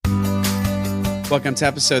Welcome to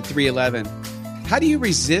episode 311. How do you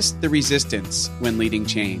resist the resistance when leading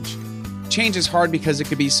change? Change is hard because it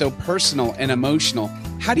can be so personal and emotional.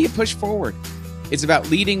 How do you push forward? It's about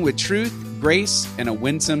leading with truth, grace, and a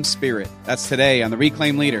winsome spirit. That's today on The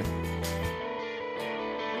Reclaim Leader.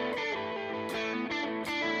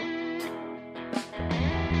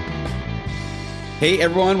 Hey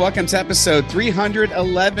everyone, welcome to episode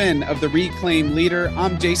 311 of The Reclaim Leader.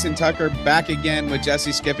 I'm Jason Tucker, back again with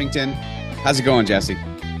Jesse Skippington. How's it going, Jesse?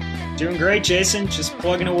 Doing great, Jason. Just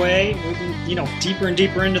plugging away, moving, deeper and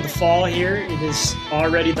deeper into the fall here. It is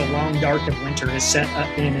already the long dark of winter has set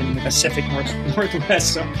up in the Pacific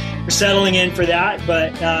Northwest, so we're settling in for that.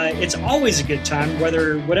 But it's always a good time,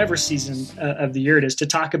 whatever season of the year it is, to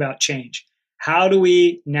talk about change. How do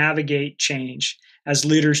we navigate change as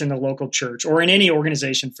leaders in the local church or in any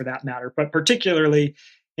organization for that matter, but particularly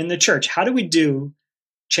in the church? How do we do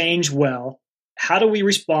change well? How do we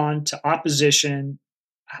respond to opposition?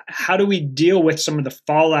 How do we deal with some of the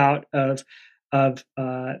fallout of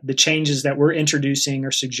the changes that we're introducing or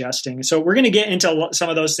suggesting? So we're going to get into some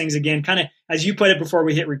of those things again, kind of, as you put it before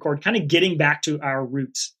we hit record, kind of getting back to our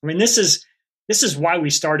roots. I mean, this is why we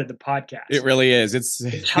started the podcast. It really is. It's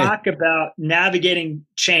to talk about navigating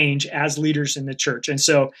change as leaders in the church. And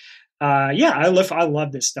so, I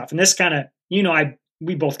love this stuff. And this kind of,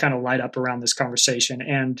 we both kind of light up around this conversation.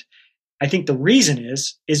 And I think the reason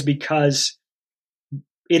is because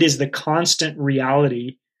it is the constant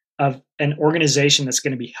reality of an organization that's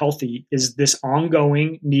going to be healthy is this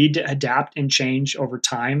ongoing need to adapt and change over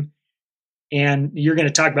time. And you're going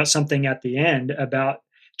to talk about something at the end about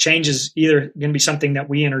change is either going to be something that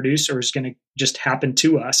we introduce or is going to just happen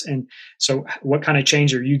to us. And so what kind of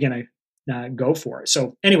change are you going to go for?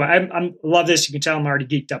 So anyway, I love this. You can tell I'm already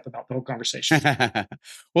geeked up about the whole conversation.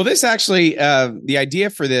 Well, this actually, the idea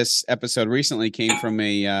for this episode recently came from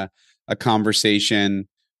a conversation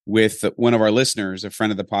with one of our listeners, a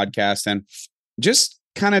friend of the podcast, and just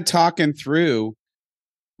kind of talking through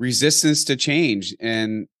resistance to change.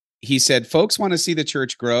 And he said, folks want to see the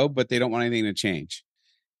church grow, but they don't want anything to change.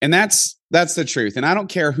 And that's the truth. And I don't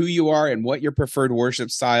care who you are and what your preferred worship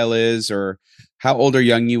style is or how old or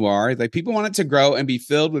young you are. Like, people want it to grow and be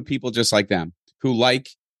filled with people just like them who like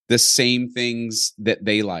the same things that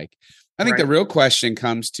they like. I think the real question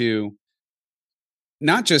comes to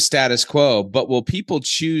not just status quo, but will people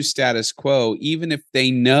choose status quo even if they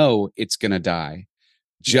know it's going to die,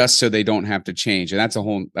 just so they don't have to change? And that's a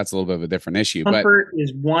little bit of a differerent issue. Comfort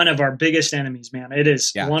is one of our biggest enemies, man. It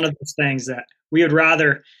is one of those things that we would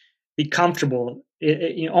rather be comfortable,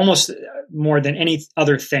 almost more than any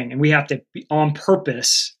other thing. And we have to be on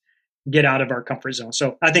purpose, get out of our comfort zone.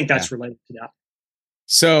 So I think that's related to that.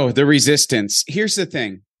 So the resistance, here's the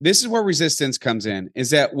thing. This is where resistance comes in,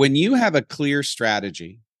 is that when you have a clear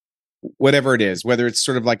strategy, whatever it is, whether it's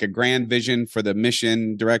sort of like a grand vision for the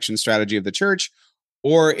mission, direction, strategy of the church,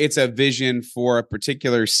 or it's a vision for a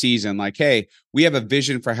particular season, like, hey, we have a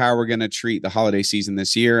vision for how we're going to treat the holiday season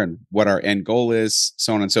this year and what our end goal is,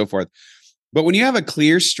 so on and so forth. But when you have a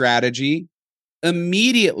clear strategy,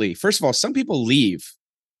 immediately, first of all, some people leave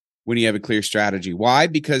when you have a clear strategy. Why?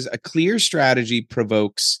 Because a clear strategy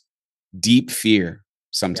provokes deep fear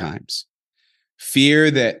sometimes. Fear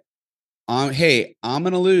that, hey, I'm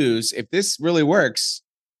going to lose. If this really works,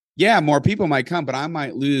 more people might come, but I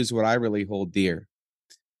might lose what I really hold dear.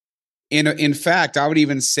 In fact, I would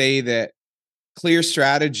even say that clear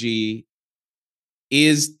strategy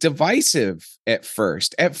is divisive at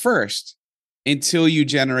first, until you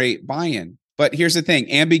generate buy-in. But here's the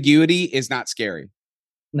thing. Ambiguity is not scary.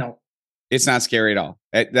 No, it's not scary at all.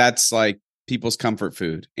 That's like people's comfort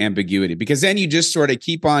food, ambiguity, because then you just sort of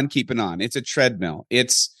keep on keeping on. It's a treadmill.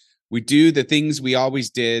 We do the things we always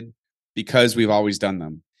did because we've always done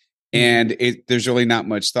them. And there's really not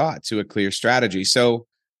much thought to a clear strategy. So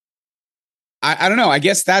I don't know. I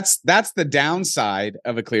guess that's the downside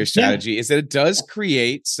of a clear strategy is that it does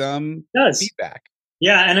create some feedback.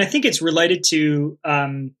 Yeah. And I think it's related to,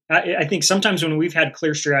 I think sometimes when we've had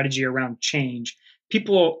clear strategy around change,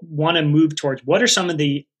 people want to move towards what are some of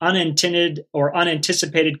the unintended or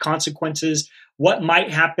unanticipated consequences, what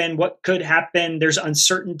might happen, what could happen. There's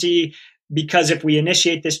uncertainty because if we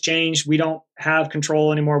initiate this change, we don't have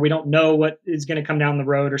control anymore. We don't know what is going to come down the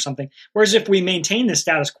road or something. Whereas if we maintain the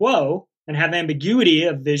status quo and have ambiguity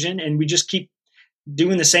of vision and we just keep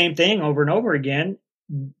doing the same thing over and over again,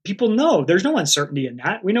 people know there's no uncertainty in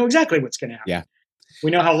that. We know exactly what's going to happen. Yeah.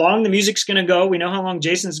 We know how long the music's going to go. We know how long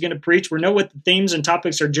Jason's going to preach. We know what the themes and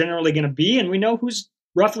topics are generally going to be, and we know who's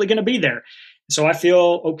roughly going to be there. So I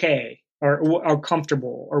feel okay or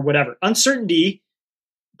comfortable or whatever. Uncertainty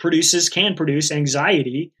can produce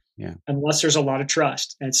anxiety Yeah. unless there's a lot of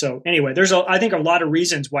trust. And so anyway, I think a lot of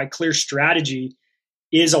reasons why clear strategy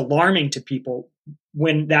is alarming to people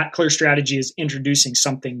when that clear strategy is introducing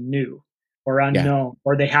something new or Yeah. unknown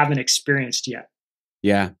or they haven't experienced yet.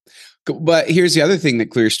 Yeah. But here's the other thing that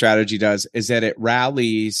clear strategy does is that it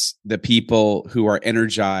rallies the people who are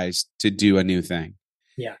energized to do a new thing.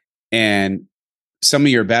 Yeah. And some of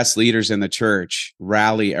your best leaders in the church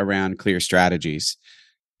rally around clear strategies.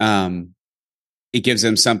 It gives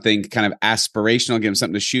them something kind of aspirational, gives them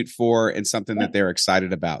something to shoot for and something that they're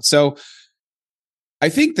excited about. So I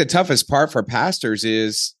think the toughest part for pastors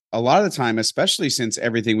is a lot of the time, especially since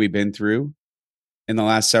everything we've been through in the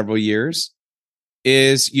last several years,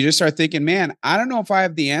 is you just start thinking, man, I don't know if I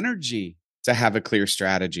have the energy to have a clear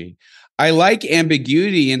strategy. I like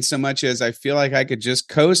ambiguity in so much as I feel like I could just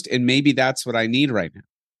coast and maybe that's what I need right now.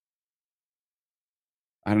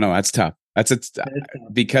 I don't know. That's tough.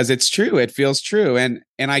 Because it's true. It feels true. And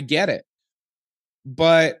I get it.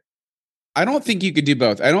 But I don't think you could do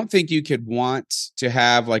both. I don't think you could want to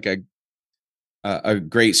have like a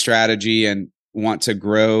great strategy and want to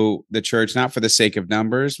grow the church, not for the sake of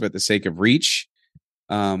numbers, but the sake of reach.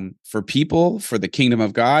 For people, for the kingdom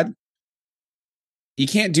of God, you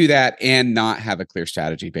can't do that and not have a clear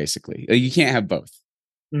strategy, basically. You can't have both.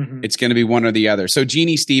 Mm-hmm. It's going to be one or the other. So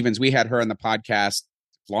Jeannie Stevens, we had her on the podcast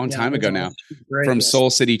a long time ago now from Soul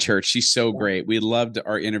City Church. She's so great. We loved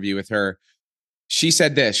our interview with her. She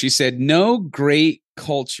said this. She said, no great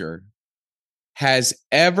culture has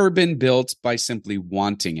ever been built by simply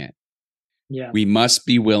wanting it. Yeah. We must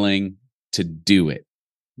be willing to do it.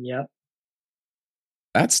 Yep.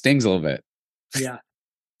 That stings a little bit. Yeah.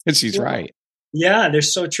 And she's right. Yeah, they're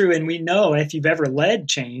so true. And we know if you've ever led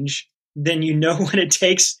change, then you know what it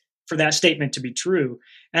takes for that statement to be true.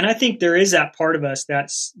 And I think there is that part of us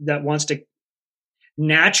that wants to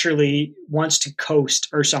naturally wants to coast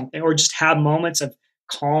or something, or just have moments of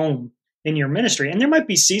calm in your ministry. And there might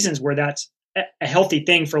be seasons where that's a healthy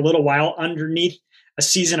thing for a little while underneath a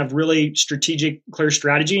season of really strategic, clear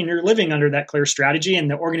strategy. And you're living under that clear strategy, and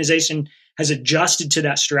the organization has adjusted to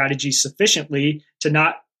that strategy sufficiently to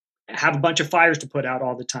not have a bunch of fires to put out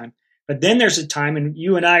all the time. But then there's a time, and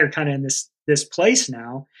you and I are kind of in this place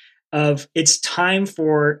now of it's time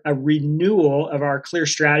for a renewal of our clear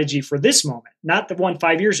strategy for this moment, not the one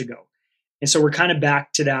 5 years ago. And so we're kind of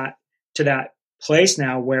back to that place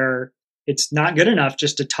now where it's not good enough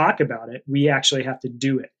just to talk about it. We actually have to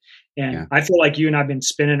do it. And I feel like you and I've been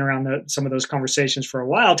spinning around some of those conversations for a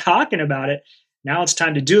while, talking about it. Now it's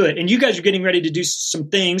time to do it. And you guys are getting ready to do some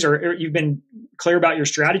things, or you've been clear about your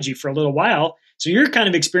strategy for a little while. So you're kind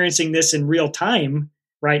of experiencing this in real time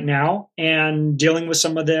right now and dealing with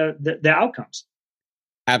some of the outcomes.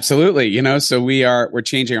 Absolutely. So we're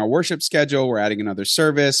changing our worship schedule. We're adding another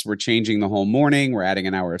service. We're changing the whole morning. We're adding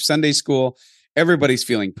an hour of Sunday school. Everybody's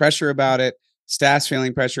feeling pressure about it. Staff's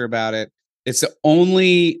feeling pressure about it. It's the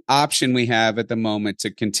only option we have at the moment to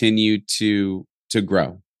continue to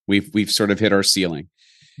grow. We've sort of hit our ceiling,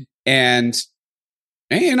 and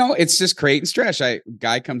it's just creating stress.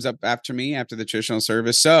 Guy comes up after me after the traditional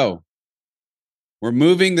service. So we're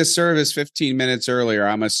moving the service 15 minutes earlier.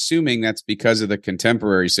 I'm assuming that's because of the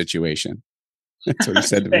contemporary situation. That's what he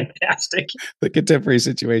said to me. Fantastic. The contemporary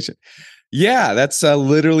situation. Yeah, that's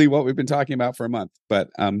literally what we've been talking about for a month. But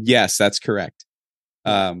yes, that's correct.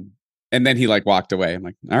 And then he walked away. I'm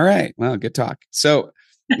like, all right, well, good talk. So.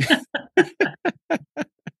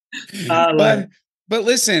 But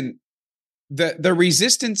listen, the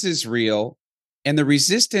resistance is real. And the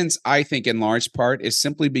resistance, I think, in large part, is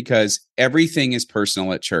simply because everything is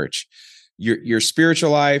personal at church. Your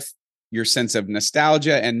spiritual life, your sense of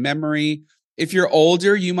nostalgia and memory. If you're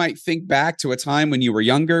older, you might think back to a time when you were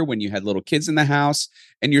younger, when you had little kids in the house,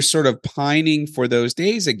 and you're sort of pining for those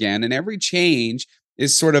days again. And every change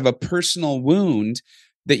is sort of a personal wound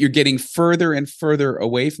that you're getting further and further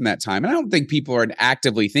away from that time. And I don't think people are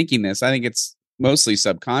actively thinking this. I think it's mostly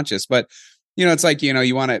subconscious. But, it's like,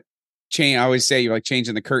 you want to change. I always say you're like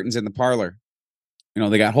changing the curtains in the parlor.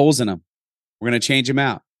 They got holes in them. We're going to change them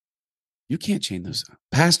out. You can't change those out.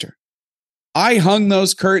 Pastor, I hung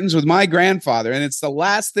those curtains with my grandfather, and it's the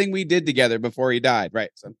last thing we did together before he died.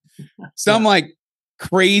 Right. So some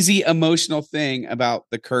crazy emotional thing about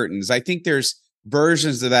the curtains. I think there's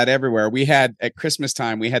versions of that everywhere. We had at Christmas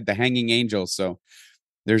time, we had the hanging angels. So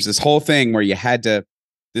there's this whole thing where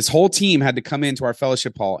this whole team had to come into our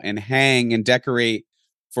fellowship hall and hang and decorate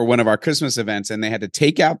for one of our Christmas events. And they had to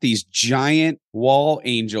take out these giant wall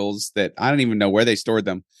angels that I don't even know where they stored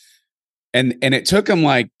them. And it took them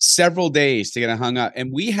several days to get it hung up.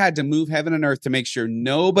 And we had to move heaven and earth to make sure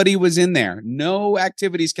nobody was in there. No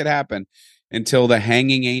activities could happen. until the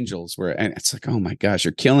hanging angels were, and it's like, oh my gosh,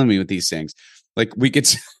 you're killing me with these things. Like we could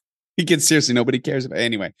seriously, nobody cares about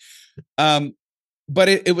anyway. But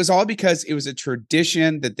it was all because it was a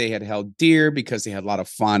tradition that they had held dear, because they had a lot of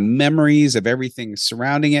fond memories of everything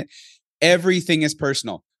surrounding it. Everything is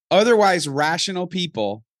personal. Otherwise, rational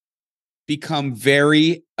people become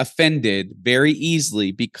very offended very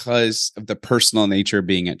easily because of the personal nature of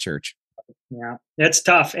being at church. Yeah, that's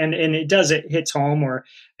tough. And it hits home, or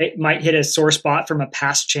it might hit a sore spot from a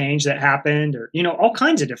past change that happened, or, all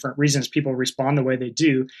kinds of different reasons people respond the way they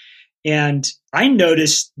do. And I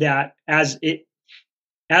noticed that as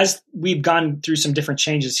we've gone through some different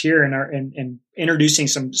changes here and introducing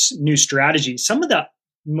some new strategies, some of the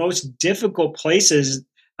most difficult places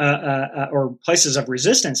or places of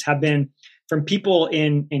resistance have been from people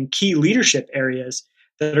in key leadership areas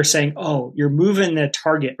that are saying, "Oh, you're moving the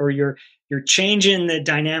target, or you're changing the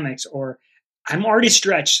dynamics, or I'm already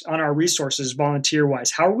stretched on our resources volunteer wise.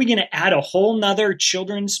 How are we going to add a whole nother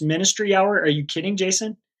children's ministry hour? Are you kidding,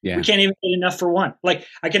 Jason? Yeah. We can't even get enough for one." Like,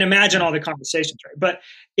 I can imagine all the conversations, right? But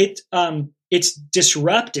it's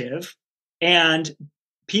disruptive, and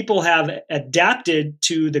people have adapted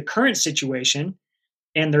to the current situation,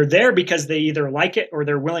 and they're there because they either like it or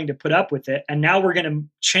they're willing to put up with it. And now we're going to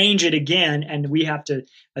change it again, and we have to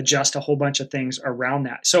adjust a whole bunch of things around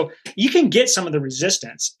that. So you can get some of the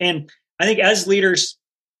resistance. And I think as leaders,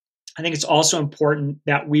 I think it's also important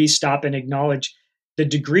that we stop and acknowledge the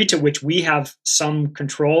degree to which we have some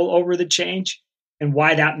control over the change and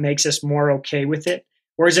why that makes us more okay with it.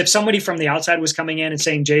 Whereas if somebody from the outside was coming in and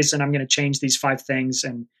saying, "Jason, I'm going to change these 5 things,"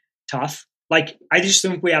 and tough, like, I just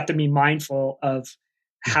think we have to be mindful of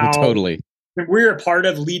how totally, when we're a part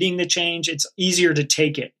of leading the change, it's easier to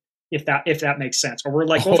take it, if that makes sense. Or we're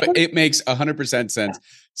like, it makes 100% sense. Yeah.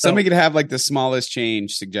 Somebody could have like the smallest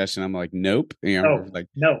change suggestion. I'm like, nope. Exactly.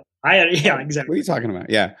 What are you talking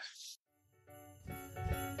about? Yeah.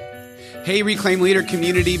 Hey, Reclaim Leader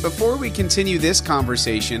community, before we continue this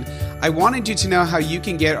conversation, I wanted you to know how you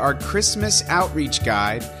can get our Christmas outreach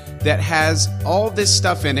guide that has all this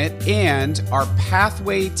stuff in it and our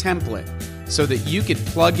pathway template so that you could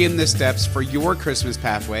plug in the steps for your Christmas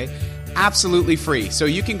pathway absolutely free. So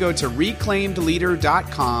you can go to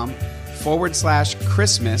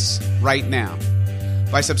reclaimedleader.com/Christmas right now.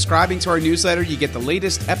 By subscribing to our newsletter, you get the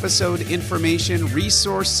latest episode information,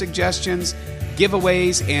 resource suggestions,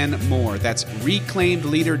 giveaways, and more. That's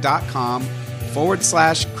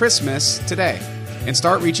reclaimedleader.com/Christmas today, and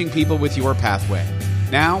start reaching people with your pathway.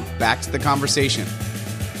 Now, back to the conversation.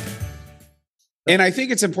 And I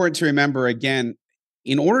think it's important to remember, again,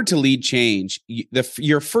 in order to lead change,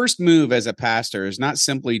 your first move as a pastor is not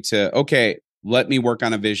simply to, okay, let me work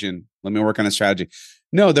on a vision, let me work on a strategy.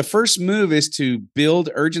 No, the first move is to build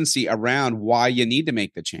urgency around why you need to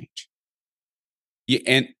make the change.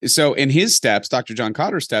 And so in his steps, Dr. John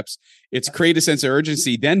Cotter's steps, it's create a sense of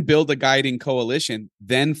urgency, then build a guiding coalition,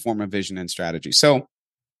 then form a vision and strategy. So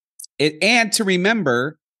and to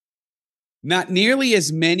remember, not nearly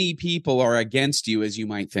as many people are against you as you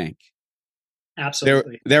might think.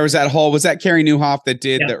 Absolutely. There was that Carey Nieuwhof that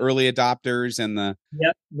did the early adopters and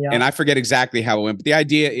and I forget exactly how it went, but the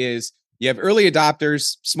idea is you have early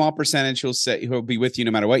adopters, small percentage who'll be with you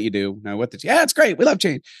no matter what you do. It's great. We love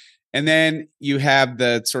change. And then you have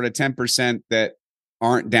the sort of 10% that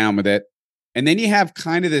aren't down with it. And then you have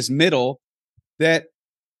kind of this middle that,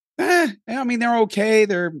 they're okay.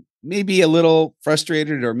 They're maybe a little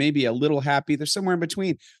frustrated or maybe a little happy. They're somewhere in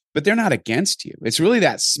between, but they're not against you. It's really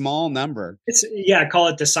that small number. Call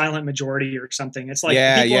it the silent majority or something. It's like,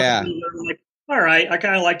 people are like, all right, I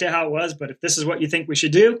kind of liked it how it was, but if this is what you think we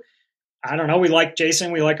should do, I don't know. We like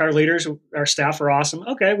Jason. We like our leaders. Our staff are awesome.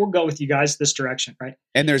 Okay, we'll go with you guys this direction, right?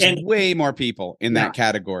 And there's way more people in that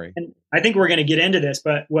category. And I think we're going to get into this,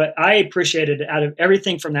 but what I appreciated out of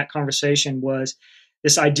everything from that conversation was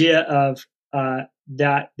this idea of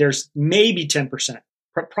that there's maybe 10%,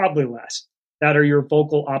 probably less, that are your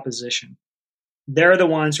vocal opposition. They're the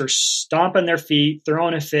ones who are stomping their feet,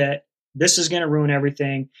 throwing a fit. This is going to ruin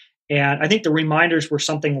everything. And I think the reminders were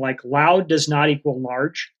something like loud does not equal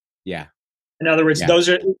large. Yeah. In other words,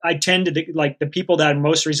 I tend to like the people that are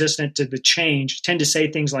most resistant to the change tend to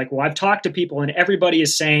say things like, well, I've talked to people and everybody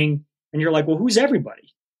is saying, and you're like, well, who's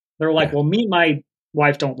everybody? They're like, well, me and my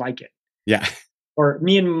wife don't like it. Yeah. Or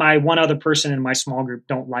me and my one other person in my small group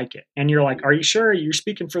don't like it. And you're like, are you sure you're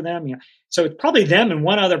speaking for them? Yeah. So it's probably them and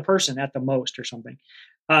one other person at the most or something.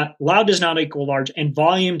 Loud does not equal large, and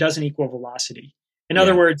volume doesn't equal velocity. In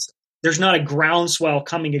other words, there's not a groundswell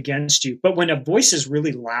coming against you. But when a voice is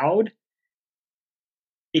really loud,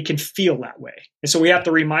 it can feel that way. And so we have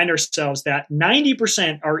to remind ourselves that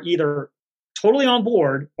 90% are either totally on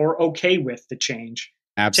board or okay with the change.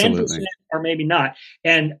 Absolutely. 10% or maybe not.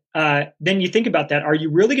 And then you think about that. Are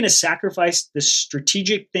you really going to sacrifice the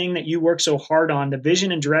strategic thing that you work so hard on, the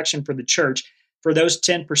vision and direction for the church, for those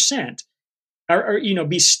 10%? Or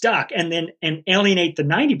be stuck and alienate the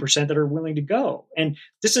 90% that are willing to go. And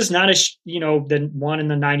this is not the 1 in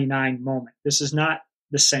the 99 moment. This is not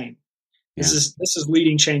the same. This is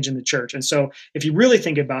leading change in the church. And so if you really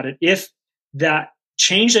think about it, if that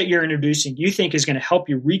change that you're introducing, you think is going to help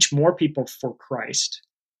you reach more people for Christ,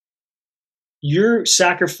 you're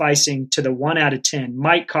sacrificing to the 1 out of 10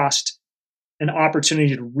 might cost an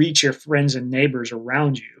opportunity to reach your friends and neighbors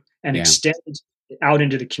around you and extend out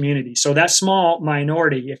into the community. So that small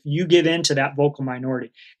minority, if you give in to that vocal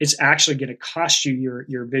minority, it's actually going to cost you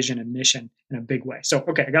your vision and mission in a big way. So,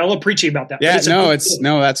 okay, I got a little preachy about that. Yeah, that's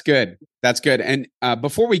good. That's good. And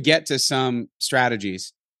before we get to some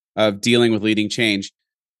strategies of dealing with leading change,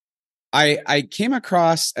 I came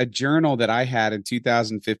across a journal that I had in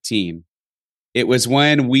 2015. It was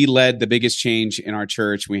when we led the biggest change in our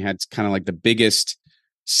church. We had kind of like the biggest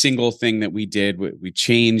single thing that we did. We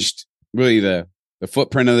changed really the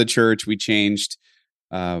footprint of the church. We changed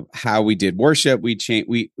how we did worship.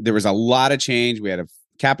 There was a lot of change. We had a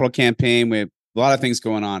capital campaign. We had a lot of things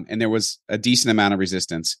going on, and there was a decent amount of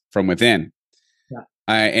resistance from within. Yeah.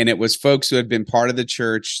 And it was folks who had been part of the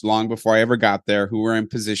church long before I ever got there, who were in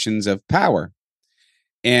positions of power.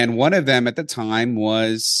 And one of them at the time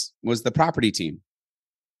was the property team.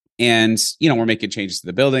 And, we're making changes to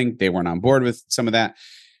the building. They weren't on board with some of that.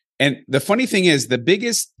 And the funny thing is, the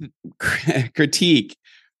biggest critique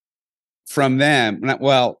from them,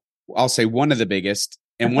 I'll say one of the biggest,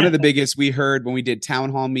 and one of the biggest we heard when we did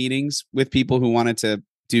town hall meetings with people who wanted to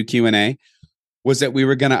do Q&A, was that we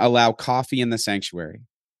were going to allow coffee in the sanctuary.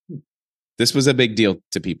 This was a big deal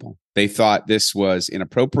to people. They thought this was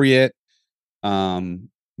inappropriate. We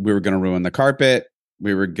were going to ruin the carpet.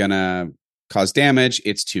 We were going to cause damage.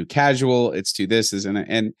 It's too casual. It's too this, isn't it?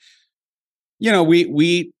 And,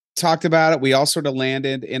 we talked about it. We all sort of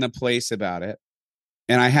landed in a place about it.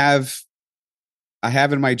 And I have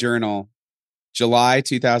in my journal, July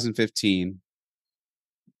 2015,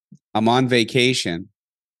 I'm on vacation,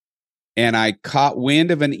 and I caught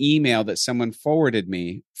wind of an email that someone forwarded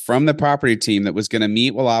me from the property team that was going to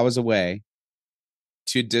meet while I was away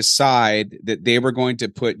to decide that they were going to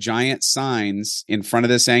put giant signs in front of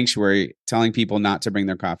the sanctuary telling people not to bring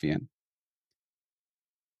their coffee in.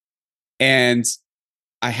 And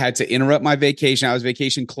I had to interrupt my vacation. I was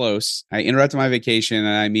vacation close. I interrupted my vacation, and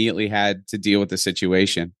I immediately had to deal with the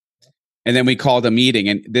situation. And then we called a meeting,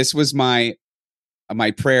 and this was my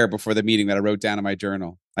prayer before the meeting that I wrote down in my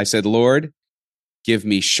journal. I said, Lord, give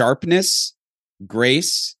me sharpness,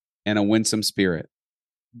 grace, and a winsome spirit.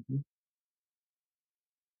 Mm-hmm.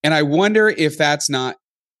 And I wonder if that's not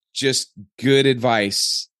just good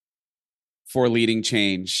advice for leading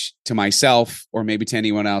change to myself, or maybe to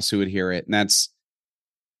anyone else who would hear it. And that's,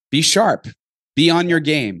 be sharp, be on your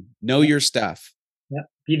game, know your stuff. Yeah.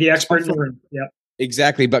 Be the expert in the room. Yeah.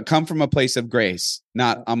 Exactly. But come from a place of grace,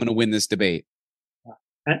 not I'm going to win this debate.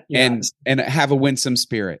 And have a winsome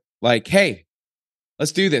spirit. Like, hey,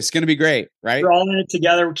 let's do this. It's going to be great, right? We're all in it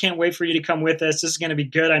together. We can't wait for you to come with us. This is going to be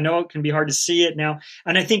good. I know it can be hard to see it now.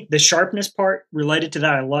 And I think the sharpness part related to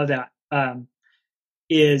that, I love that,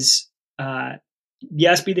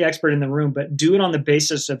 yes, be the expert in the room, but do it on the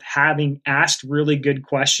basis of having asked really good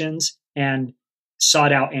questions and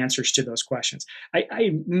sought out answers to those questions.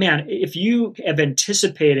 Man, if you have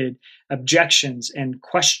anticipated objections and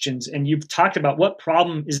questions, and you've talked about what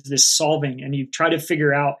problem is this solving, and you've tried to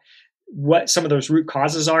figure out what some of those root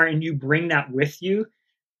causes are, and you bring that with you,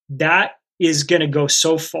 that is going to go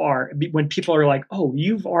so far when people are like, oh,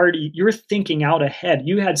 you're thinking out ahead.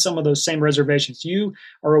 You had some of those same reservations. You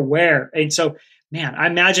are aware. And so, man, I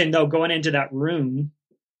imagine though, going into that room,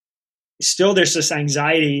 still there's this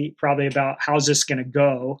anxiety probably about how's this going to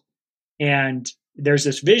go. And there's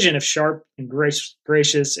this vision of sharp and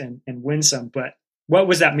gracious and winsome. But what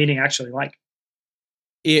was that meeting actually like?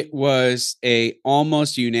 It was a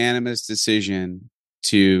almost unanimous decision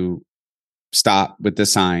to stop with the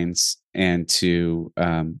signs and to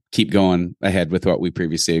keep going ahead with what we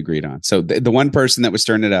previously agreed on. So the one person that was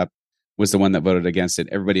stirring it up was the one that voted against it.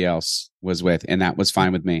 Everybody else was with, and that was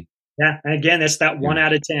fine with me. Yeah. And again, it's that 1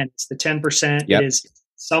 out of 10. It's the 10%. Yep. It is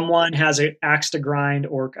someone has an axe to grind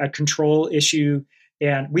or a control issue.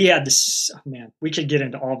 And we had this, we could get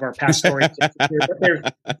into all of our past stories. But there's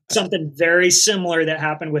something very similar that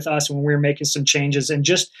happened with us when we were making some changes, and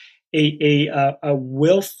just a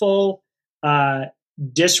willful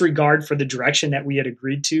disregard for the direction that we had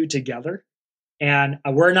agreed to together. and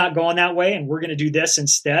we're not going that way, and we're going to do this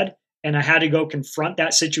instead. And I had to go confront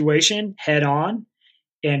that situation head on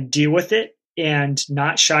and deal with it and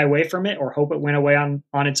not shy away from it or hope it went away on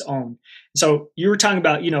its own. So you were talking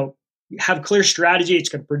about, have clear strategy. It's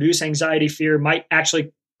going to produce anxiety, fear, might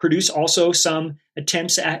actually produce also some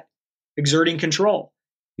attempts at exerting control.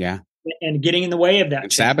 Yeah. And getting in the way of that.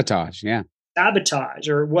 And sabotage. Yeah. Sabotage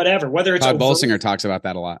or whatever, whether it's Todd Bolsinger talks about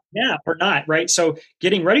that a lot. Yeah, or not. Right. So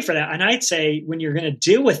getting ready for that. And I'd say when you're going to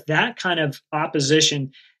deal with that kind of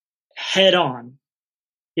opposition head on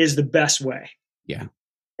is the best way. Yeah.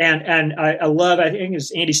 And I love, I think it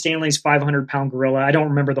was Andy Stanley's 500-pound gorilla. I don't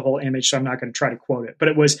remember the whole image, so I'm not going to try to quote it. But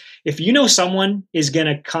it was, if you know someone is going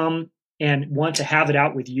to come and want to have it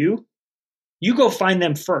out with you, you go find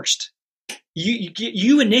them first.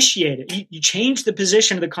 You initiate it. You change the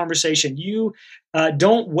position of the conversation. You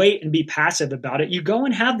don't wait and be passive about it. You go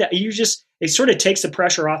and have that. It sort of takes the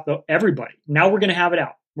pressure off everybody. Now we're going to have it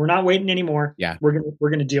out. We're not waiting anymore. Yeah. We're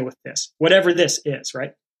going to deal with this, whatever this is,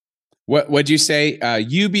 right? What'd you say?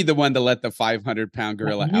 You be the one to let the 500-pound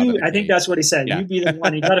gorilla out of the cage. I think that's what he said. Yeah. You be the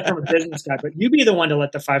one. He got it from a business guy, but you be the one to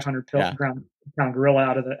let the 500-pound gorilla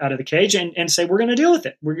out of the cage and say, we're going to deal with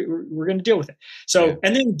it. We're going to deal with it. So,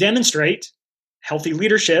 and then demonstrate healthy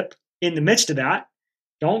leadership in the midst of that.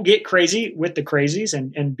 Don't get crazy with the crazies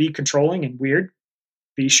and be controlling and weird.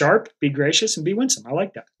 Be sharp, be gracious, and be winsome. I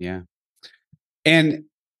like that. Yeah. And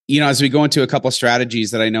as we go into a couple of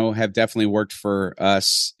strategies that I know have definitely worked for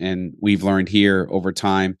us and we've learned here over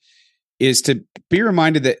time, is to be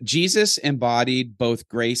reminded that Jesus embodied both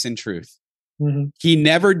grace and truth. Mm-hmm. He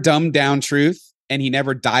never dumbed down truth and he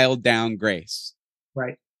never dialed down grace.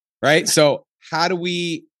 Right. Right. So how do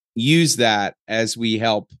we use that as we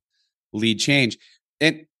help lead change?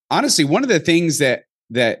 And honestly, one of the things that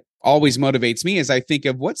always motivates me is I think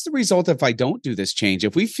of what's the result if I don't do this change?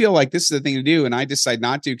 If we feel like this is the thing to do and I decide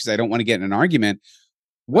not to because I don't want to get in an argument,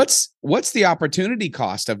 what's the opportunity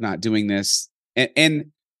cost of not doing this?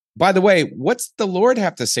 And by the way, what's the Lord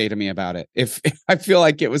have to say to me about it if I feel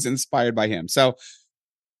like it was inspired by him? So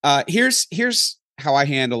here's how I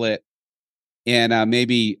handle it. And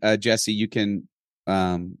maybe Jesse, you can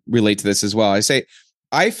relate to this as well. I say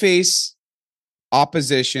I face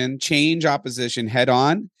change opposition head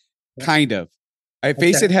on. Kind of. I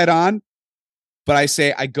face it head on, but I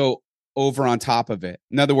say I go over on top of it.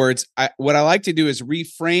 In other words, what I like to do is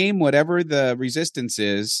reframe whatever the resistance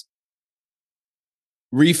is,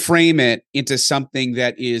 reframe it into something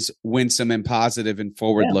that is winsome and positive and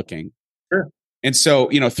forward-looking. Sure. And so,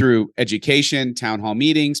 through education, town hall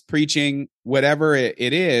meetings, preaching, whatever it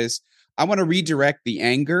is, I want to redirect the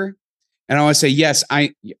anger. And I want to say, yes,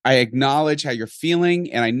 I acknowledge how you're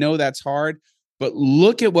feeling, and I know that's hard. But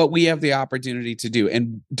look at what we have the opportunity to do.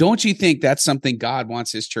 And don't you think that's something God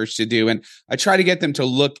wants his church to do? And I try to get them to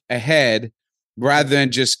look ahead rather than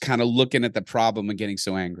just kind of looking at the problem and getting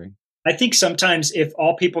so angry. I think sometimes if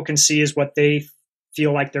all people can see is what they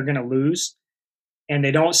feel like they're going to lose, and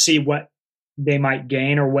they don't see what they might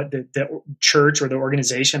gain or what the church or the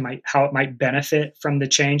organization how it might benefit from the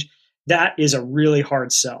change, that is a really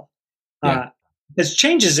hard sell. Yeah. Because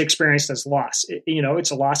change is experienced as loss.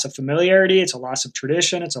 It's a loss of familiarity. It's a loss of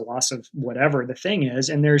tradition. It's a loss of whatever the thing is.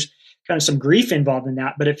 And there's kind of some grief involved in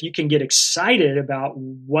that. But if you can get excited about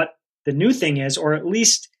what the new thing is, or at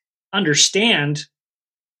least understand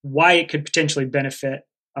why it could potentially benefit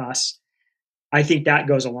us, I think that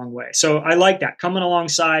goes a long way. So I like that. Coming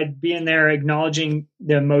alongside, being there, acknowledging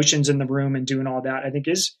the emotions in the room and doing all that, I think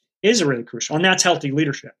is really crucial. And that's healthy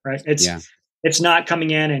leadership, right? It's not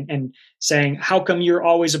coming in and saying, how come you're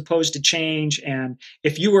always opposed to change? And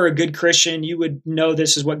if you were a good Christian, you would know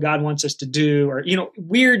this is what God wants us to do. Or,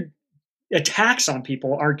 weird attacks on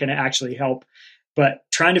people aren't going to actually help, but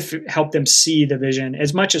trying to help them see the vision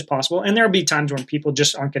as much as possible. And there'll be times when people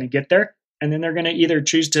just aren't going to get there. And then they're going to either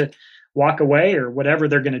choose to walk away or whatever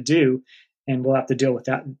they're going to do. And we'll have to deal with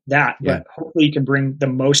that. Yeah. But hopefully you can bring the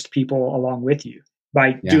most people along with you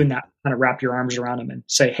by doing that, kind of wrap your arms around them and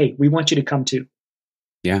say, hey, we want you to come too.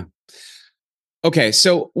 Yeah. Okay.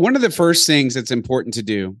 So one of the first things that's important to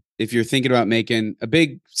do if you're thinking about making a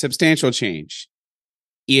big substantial change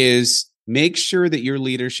is make sure that your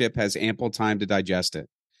leadership has ample time to digest it.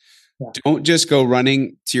 Yeah. Don't just go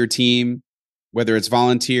running to your team, whether it's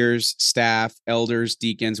volunteers, staff, elders,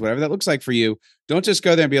 deacons, whatever that looks like for you. Don't just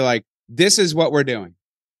go there and be like, this is what we're doing,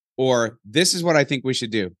 or this is what I think we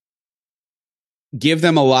should do. Give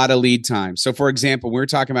them a lot of lead time. So for example, we were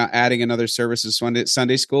talking about adding another service to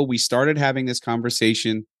Sunday school. We started having this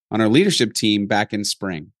conversation on our leadership team back in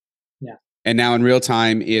spring. Yeah. And now in real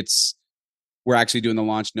time, we're actually doing the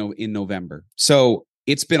launch in November. So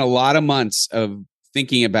it's been a lot of months of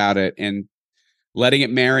thinking about it and letting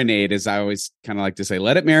it marinate, as I always kind of like to say,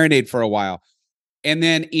 let it marinate for a while, and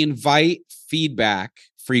then invite feedback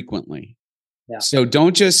frequently. Yeah. So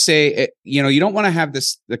don't just say, you don't want to have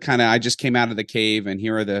the kind of, I just came out of the cave and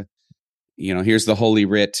here are here's the holy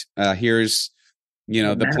writ. Here's,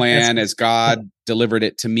 the plan as God delivered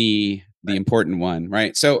it to me, the important one,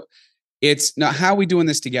 right? So it's not, how are we doing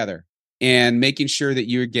this together and making sure that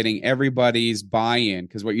you're getting everybody's buy-in,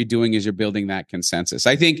 because what you're doing is you're building that consensus.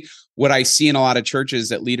 I think what I see in a lot of churches,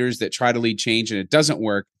 that leaders that try to lead change and it doesn't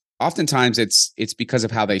work, oftentimes it's because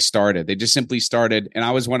of how they started. They just simply started, and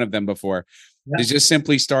I was one of them before. Yeah. They just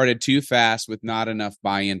simply started too fast with not enough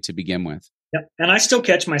buy-in to begin with. Yep. And I still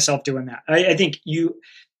catch myself doing that. I think you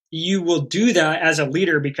will do that as a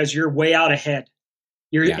leader because you're way out ahead.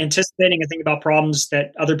 You're anticipating and thinking about problems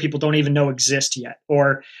that other people don't even know exist yet.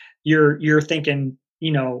 Or you're thinking,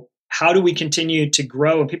 how do we continue to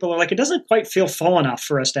grow? And people are like, it doesn't quite feel full enough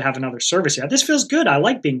for us to have another service yet. This feels good. I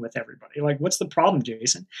like being with everybody. Like, what's the problem,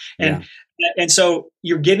 Jason? And so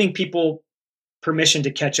you're giving people permission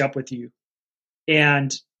to catch up with you,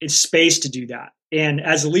 and it's space to do that. And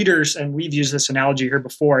as leaders, and we've used this analogy here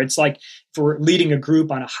before, it's like for leading a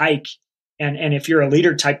group on a hike. And if you're a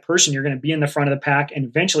leader type person, you're going to be in the front of the pack, and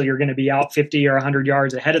eventually you're going to be out 50 or 100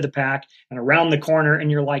 yards ahead of the pack and around the corner. And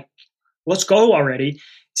you're like, let's go already.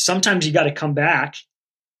 Sometimes you got to come back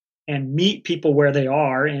and meet people where they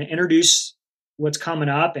are and introduce what's coming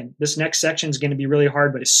up. And this next section is going to be really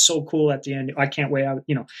hard, but it's so cool at the end. I can't wait.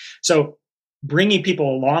 So bringing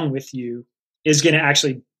people along with you is going to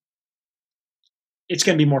actually, it's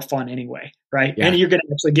going to be more fun anyway, right? Yeah. And you're going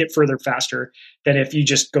to actually get further faster than if you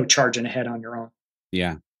just go charging ahead on your own.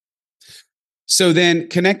 Yeah. So then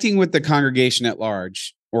connecting with the congregation at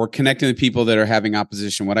large, or connecting with people that are having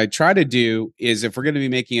opposition, what I try to do is, if we're going to be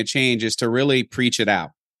making a change, is to really preach it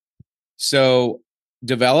out. So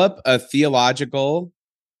develop a theological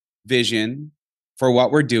vision for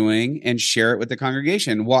what we're doing and share it with the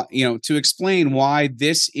congregation. To explain why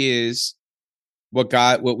this is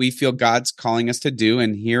what we feel God's calling us to do,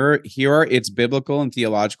 and here are its biblical and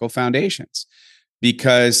theological foundations,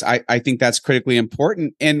 because I think that's critically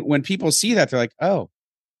important. And when people see that, they're like, oh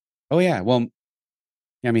yeah, well,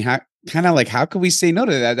 I mean, how could we say no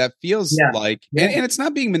to that? That feels like, and it's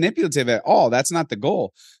not being manipulative at all. That's not the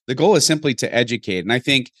goal. The goal is simply to educate. And I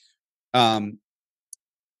think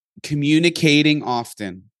communicating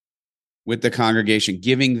often with the congregation,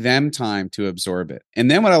 giving them time to absorb it.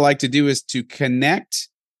 And then what I like to do is to connect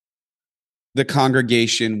the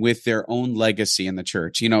congregation with their own legacy in the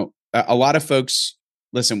church. A lot of folks,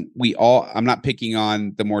 listen, I'm not picking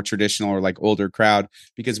on the more traditional or like older crowd,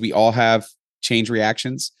 because we all have change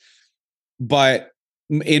reactions. But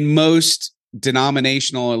in most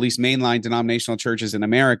denominational, at least mainline denominational churches in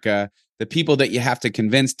America, the people that you have to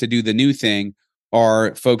convince to do the new thing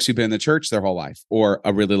are folks who've been in the church their whole life or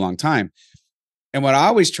a really long time. And what I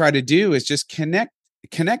always try to do is just connect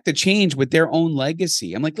the change with their own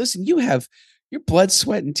legacy. I'm like, listen, you have your blood,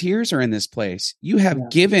 sweat, and tears are in this place. You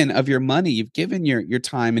have given of your money. You've given your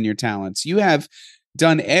time and your talents. You have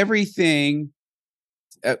done everything.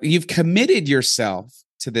 You've committed yourself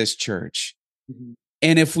to this church. Mm-hmm.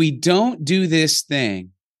 And if we don't do this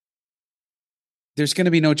thing, there's going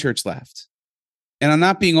to be no church left. And I'm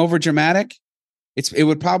not being over dramatic. It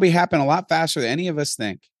would probably happen a lot faster than any of us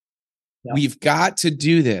think. Yep. We've got to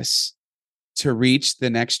do this to reach the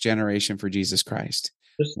next generation for Jesus Christ.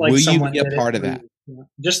 Just like will you be a part of that? Yeah.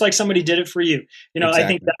 Just like somebody did it for you. Exactly. I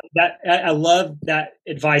think that I love that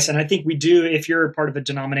advice. And I think we do, if you're a part of a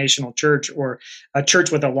denominational church or a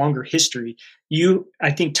church with a longer history,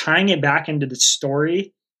 I think tying it back into the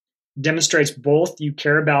story demonstrates both you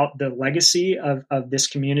care about the legacy of this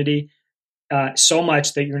community so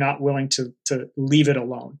much that you're not willing to leave it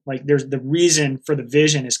alone. Like, there's the reason for the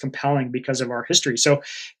vision is compelling because of our history. So,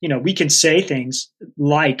 we can say things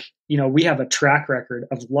like, we have a track record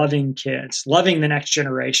of loving kids, loving the next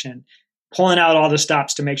generation, pulling out all the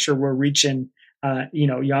stops to make sure we're reaching,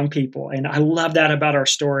 young people. And I love that about our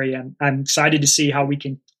story. And I'm excited to see how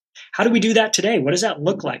do we do that today? What does that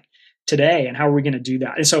look like today? And how are we going to do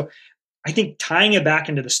that? And so I think tying it back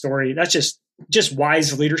into the story, that's just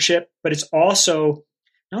wise leadership, but it's also,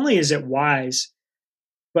 not only is it wise,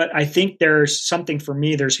 but I think there's something for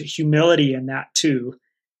me, there's humility in that too,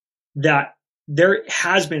 that there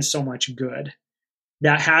has been so much good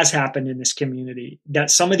that has happened in this community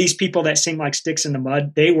that some of these people that seem like sticks in the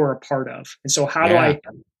mud, they were a part of. And so how do I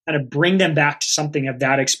kind of bring them back to something of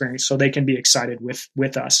that experience so they can be excited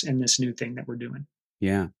with us in this new thing that we're doing?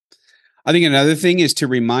 Yeah. I think another thing is to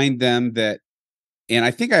remind them that and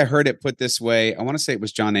I think I heard it put this way. I want to say it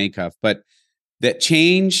was John Acuff, but that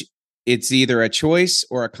change, it's either a choice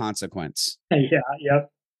or a consequence. Yeah.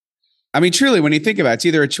 Yep. I mean, truly, when you think about it, it's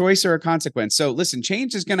either a choice or a consequence. So listen,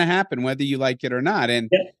 change is going to happen whether you like it or not. And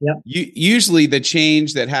Yep. usually the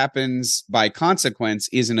change that happens by consequence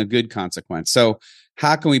isn't a good consequence. So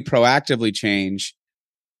how can we proactively change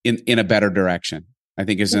in a better direction? I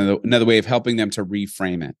think is another way of helping them to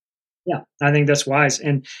reframe it. Yeah, I think that's wise.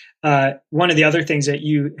 And one of the other things that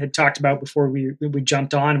you had talked about before we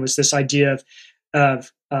jumped on was this idea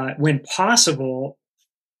of when possible,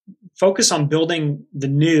 focus on building the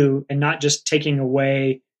new and not just taking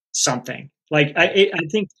away something. Like I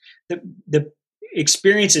think the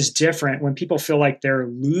experience is different when people feel like they're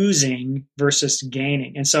losing versus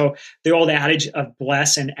gaining. And so the old adage of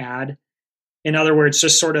bless and add, in other words,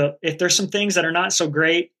 just sort of, if there's some things that are not so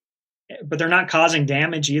great, but they're not causing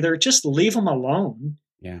damage either, just leave them alone.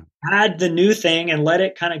 Yeah. Add the new thing and let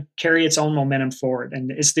it kind of carry its own momentum forward.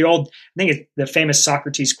 And it's the old, I think it's the famous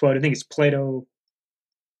Socrates quote. I think it's Plato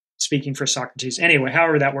speaking for Socrates. Anyway,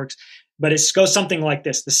 however that works. But it goes something like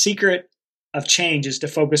this. The secret of change is to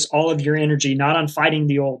focus all of your energy, not on fighting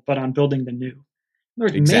the old, but on building the new. In other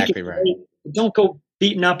words, exactly right. Don't go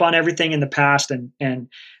beating up on everything in the past and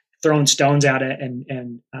throwing stones at it,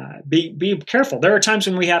 and be careful. There are times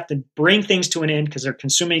when we have to bring things to an end because they're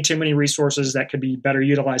consuming too many resources that could be better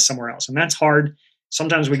utilized somewhere else. And that's hard.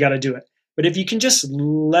 Sometimes we got to do it. But if you can just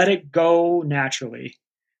let it go naturally,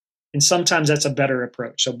 and sometimes that's a better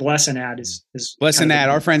approach. So bless and add is bless and add.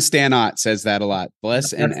 Our friend Stan Ott says that a lot.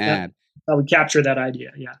 Bless and add. That's how we capture that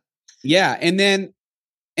idea. Yeah. Yeah. And then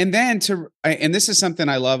this is something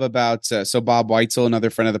I love about, so Bob Weitzel, another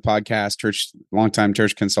friend of the podcast, longtime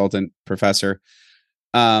church consultant, professor.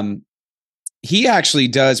 He actually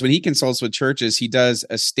does, when he consults with churches, he does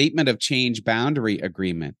a statement of change boundary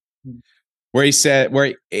agreement where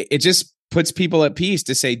it just puts people at peace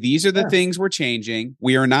to say, these are the things we're changing.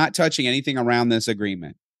 We are not touching anything around this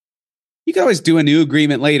agreement. You can always do a new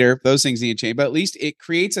agreement later if those things need to change, but at least it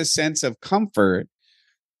creates a sense of comfort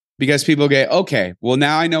because people get, okay, well,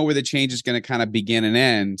 now I know where the change is going to kind of begin and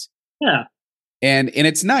end. Yeah. And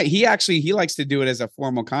it's not, he likes to do it as a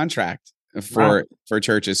formal contract for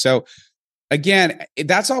churches. So again,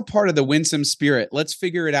 that's all part of the winsome spirit. Let's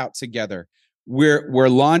figure it out together. We're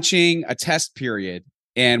launching a test period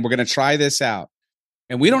and we're going to try this out.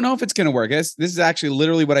 And we don't know if it's going to work. This is actually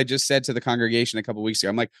literally what I just said to the congregation a couple of weeks ago.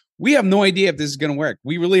 I'm like, we have no idea if this is going to work.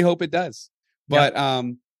 We really hope it does. But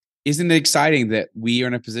isn't it exciting that we are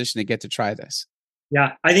in a position to get to try this?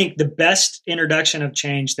 Yeah, I think the best introduction of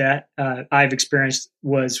change that I've experienced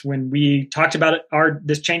was when we talked about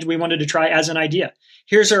this change we wanted to try as an idea.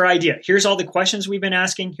 Here's our idea. Here's all the questions we've been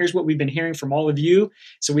asking. Here's what we've been hearing from all of you.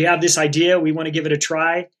 So we have this idea. We want to give it a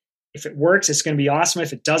try. If it works, it's going to be awesome.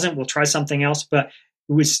 If it doesn't, we'll try something else. But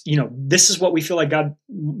it was, this is what we feel like God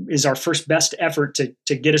is our first best effort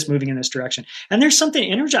to get us moving in this direction. And there's something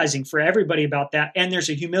energizing for everybody about that. And there's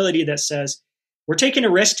a humility that says, we're taking a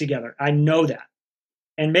risk together. I know that.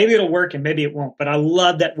 And maybe it'll work and maybe it won't. But I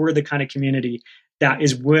love that we're the kind of community that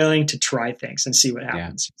is willing to try things and see what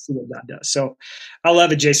happens, see what God does. So I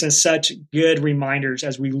love it, Jason. Such good reminders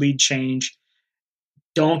as we lead change.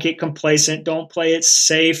 Don't get complacent. Don't play it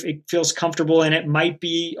safe. It feels comfortable and it might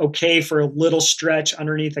be okay for a little stretch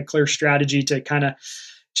underneath a clear strategy to kind of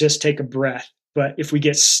just take a breath. But if we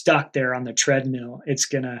get stuck there on the treadmill,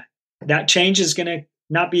 that change is going to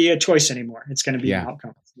not be a choice anymore. It's going to be an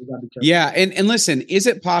outcome. So and listen, is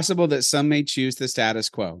it possible that some may choose the status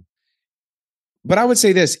quo? But I would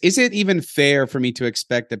say this, is it even fair for me to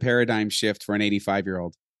expect a paradigm shift for an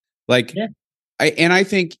 85-year-old? I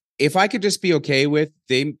think if I could just be okay with,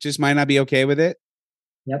 they just might not be okay with it.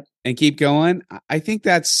 Yep. And keep going. I think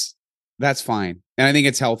that's fine. And I think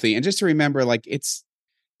it's healthy. And just to remember, it's,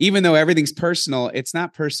 even though everything's personal, it's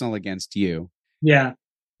not personal against you. Yeah.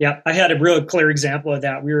 Yeah. I had a real clear example of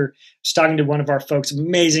that. We were talking to one of our folks,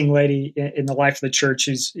 amazing lady in the life of the church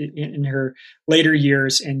who's in her later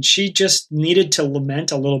years. And she just needed to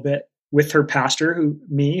lament a little bit with her pastor,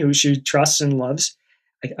 who she trusts and loves.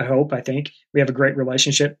 I think we have a great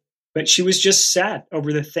relationship, but she was just sad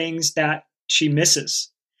over the things that she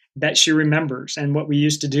misses, that she remembers and what we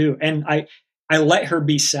used to do. And I let her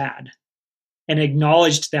be sad and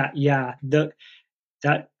acknowledged that,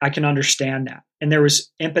 that I can understand that. And there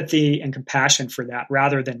was empathy and compassion for that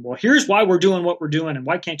rather than, well, here's why we're doing what we're doing and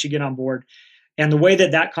why can't you get on board? And the way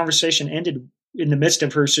that conversation ended in the midst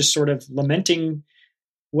of her just sort of lamenting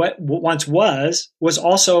what once was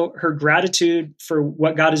also her gratitude for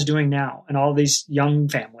what God is doing now and all these young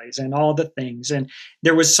families and all the things. And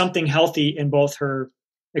there was something healthy in both her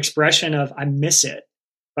expression of, I miss it,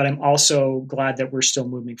 but I'm also glad that we're still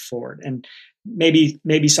moving forward. And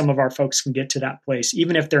maybe some of our folks can get to that place,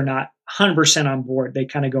 even if they're not 100% on board. They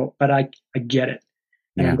kind of go, but I get it.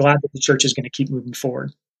 And I'm glad that the church is going to keep moving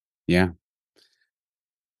forward. Yeah.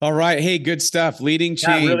 All right. Hey, good stuff. Leading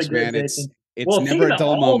change, really good, man. It's never a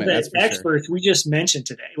dull moment. That's for experts we just mentioned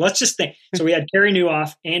today. Let's just think. So we had Carrie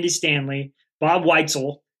Newhoff, Andy Stanley, Bob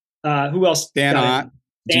Weitzel. Who else? Dan Ott,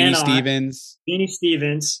 Jeannie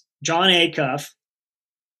Stevens, John Acuff.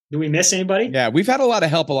 Do we miss anybody? Yeah, we've had a lot of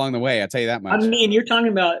help along the way. I'll tell you that much. I mean, you're talking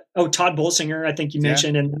about, Todd Bolsinger, I think you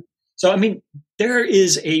mentioned. And so, I mean, there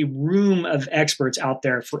is a room of experts out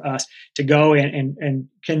there for us to go and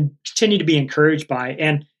continue to be encouraged by.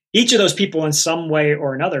 And each of those people in some way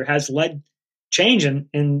or another has led change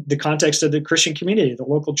in the context of the Christian community, the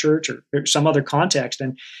local church, or some other context.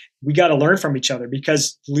 And we got to learn from each other,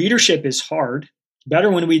 because leadership is hard.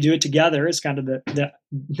 Better when we do it together is kind of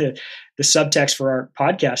the subtext for our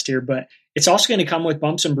podcast here, but it's also going to come with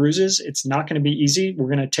bumps and bruises. It's not going to be easy. We're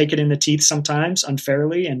going to take it in the teeth sometimes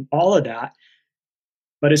unfairly and all of that,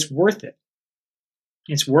 but it's worth it.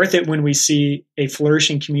 It's worth it when we see a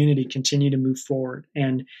flourishing community continue to move forward,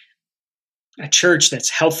 and a church that's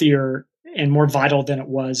healthier and more vital than it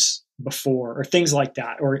was before, or things like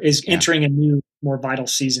that, or is entering a new, more vital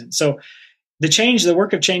season. So the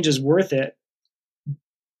work of change is worth it,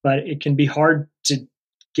 but it can be hard to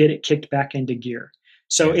get it kicked back into gear.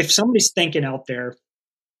 So if somebody's thinking out there,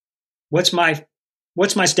 what's my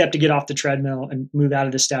step to get off the treadmill and move out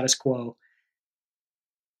of the status quo?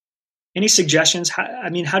 Any suggestions?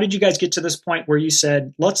 How did you guys get to this point where you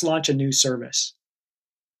said, let's launch a new service?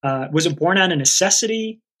 Was it born out of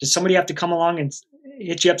necessity? Did somebody have to come along and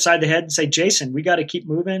hit you upside the head and say, Jason, we got to keep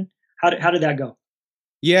moving? How did that go?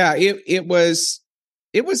 Yeah, it was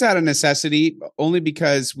out of necessity, only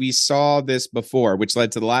because we saw this before, which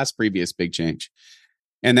led to the last previous big change.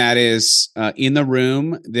 And that is in the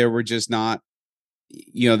room, there were just not,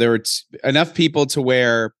 there were enough people to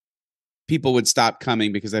where people would stop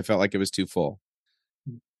coming because I felt like it was too full.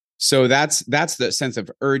 So that's the sense of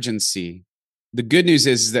urgency. The good news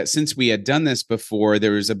is that since we had done this before,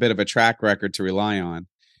 there was a bit of a track record to rely on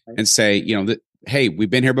and say, hey, we've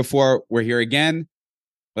been here before. We're here again.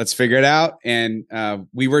 Let's figure it out. And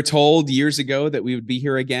we were told years ago that we would be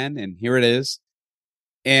here again, and here it is.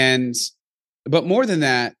 But more than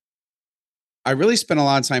that, I really spent a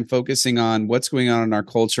lot of time focusing on what's going on in our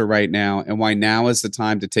culture right now, and why now is the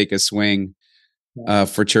time to take a swing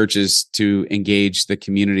for churches to engage the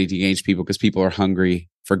community, to engage people, because people are hungry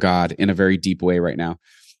for God in a very deep way right now.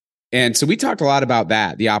 And so we talked a lot about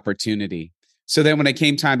that, the opportunity. So then when it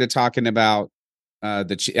came time to talking about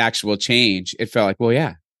the actual change, it felt like, well,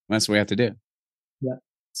 yeah, that's what we have to do. Yeah.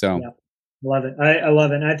 So love it. I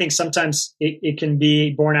love it. And I think sometimes it can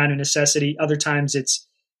be born out of necessity. Other times it's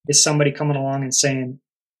somebody coming along and saying,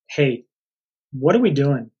 hey, what are we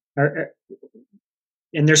doing?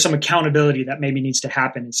 And there's some accountability that maybe needs to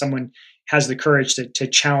happen, and someone has the courage to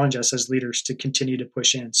challenge us as leaders to continue to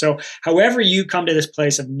push in. So however you come to this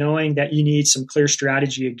place of knowing that you need some clear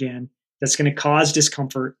strategy again, that's going to cause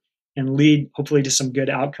discomfort and lead hopefully to some good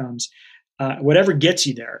outcomes, whatever gets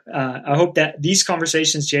you there. I hope that these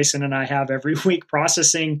conversations Jason and I have every week,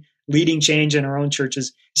 processing, leading change in our own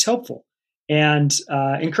churches, is helpful and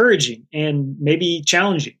encouraging and maybe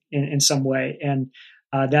challenging in some way. And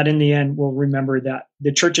that in the end, we'll remember that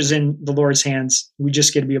the church is in the Lord's hands. We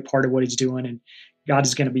just get to be a part of what he's doing, and God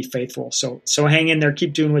is going to be faithful. So hang in there,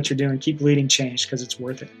 keep doing what you're doing, keep leading change, because it's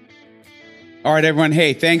worth it. All right, everyone.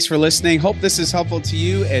 Hey, thanks for listening. Hope this is helpful to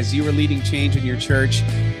you as you are leading change in your church.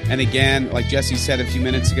 And again, like Jesse said a few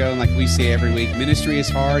minutes ago, and like we say every week, ministry is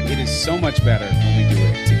hard. It is so much better when we do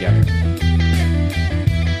it together.